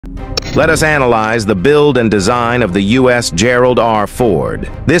Let us analyze the build and design of the U.S. Gerald R. Ford.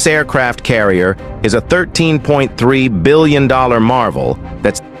 This aircraft carrier is a $13.3 billion marvel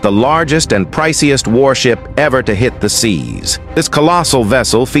that's the largest and priciest warship ever to hit the seas. This colossal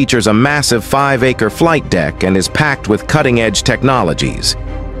vessel features a massive 5-acre flight deck and is packed with cutting-edge technologies.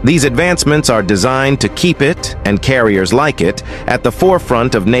 These advancements are designed to keep it, and carriers like it, at the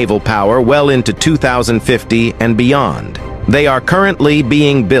forefront of naval power well into 2050 and beyond. They are currently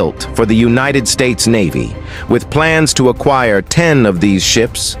being built for the United States Navy, with plans to acquire 10 of these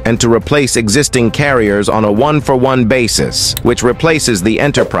ships and to replace existing carriers on a one-for-one basis, which replaces the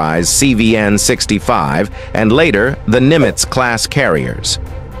Enterprise CVN-65 and later the Nimitz-class carriers.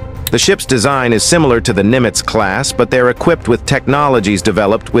 The ship's design is similar to the Nimitz class, but they're equipped with technologies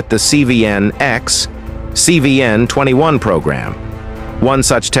developed with the CVN-X, CVN-21 program. One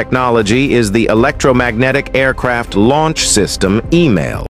such technology is the Electromagnetic Aircraft Launch System, EMAIL.